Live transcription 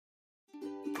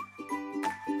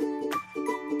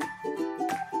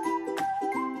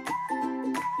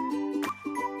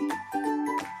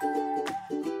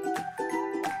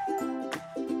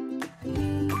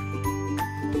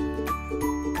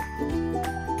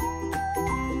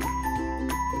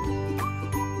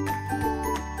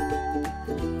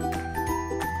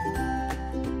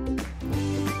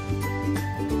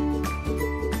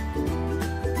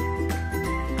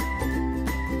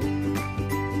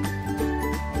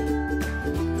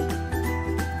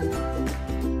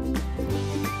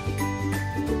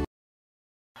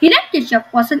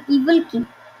Hiranyakashipu was an evil king.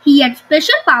 He had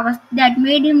special powers that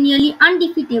made him nearly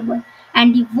undefeatable,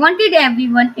 and he wanted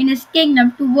everyone in his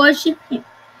kingdom to worship him.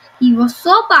 He was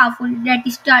so powerful that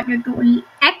he started to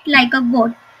act like a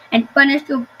god and punished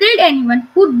or killed anyone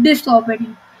who disobeyed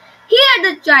him. He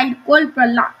had a child called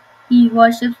Prahlad. He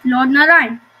worshipped Lord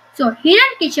Narayan, so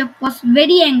Hiranyakashipu was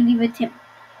very angry with him.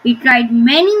 He tried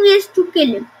many ways to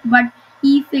kill him, but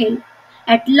he failed.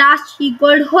 At last he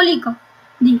called Holika.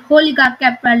 The Holika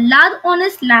kept Prahlad on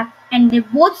his lap and they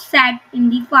both sat in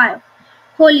the fire.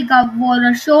 Holika wore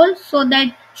a shawl so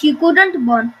that she couldn't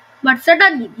burn, but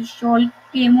suddenly the shawl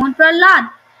came on Prahlad,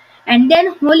 and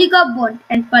then Holika burnt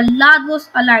and Prahlad was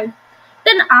alive.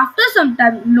 Then after some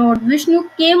time Lord Vishnu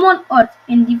came on earth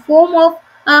in the form of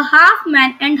a half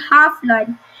man and half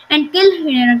lion and killed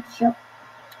Hiranyakashipu.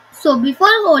 So before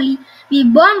Holi, we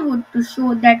burn wood to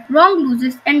show that wrong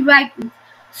loses and right wins.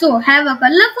 So have a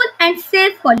colorful and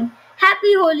safe Holi.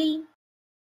 Happy Holi!